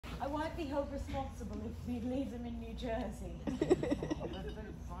I won't be held responsible if we leave them in New Jersey. Oh, they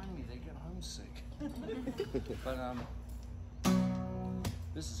find me, they get homesick. But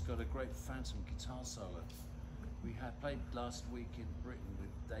this has got a great phantom guitar solo. We had played last week in Britain with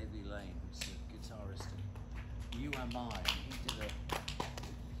Davey Lane, who's a guitarist in You Am I, and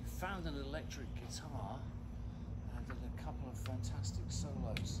he found an electric guitar and did a couple of fantastic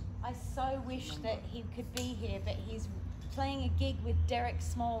solos. I so wish that he could be here, but he's playing a gig with Derek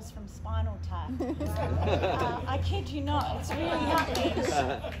Smalls from Spinal Tap. I kid you not, it's really happening.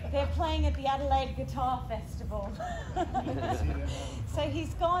 They're playing at the Adelaide Guitar Festival. So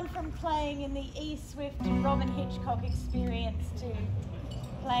he's gone from playing in the E Swift and Robyn Hitchcock experience to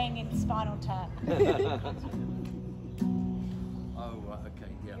playing in Spinal Tap.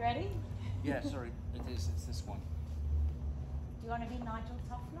 Okay, yeah. You ready? Yeah, sorry, it's this one. Do you want to be Nigel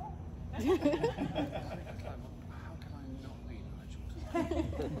Tufnell? How can I not be Nigel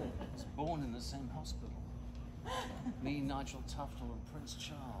Tufnell? I was born in the same hospital. Me, Nigel Tufnell, and Prince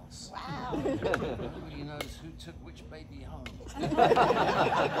Charles. Wow. Nobody knows who took which baby home.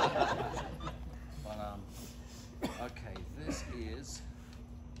 But okay, this is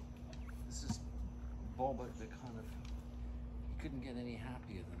Bob at the kind of, he couldn't get any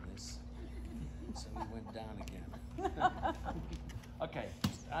happier than this, so he went down again. Okay,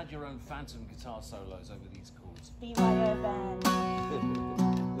 just add your own phantom guitar solos over these chords. BYO band.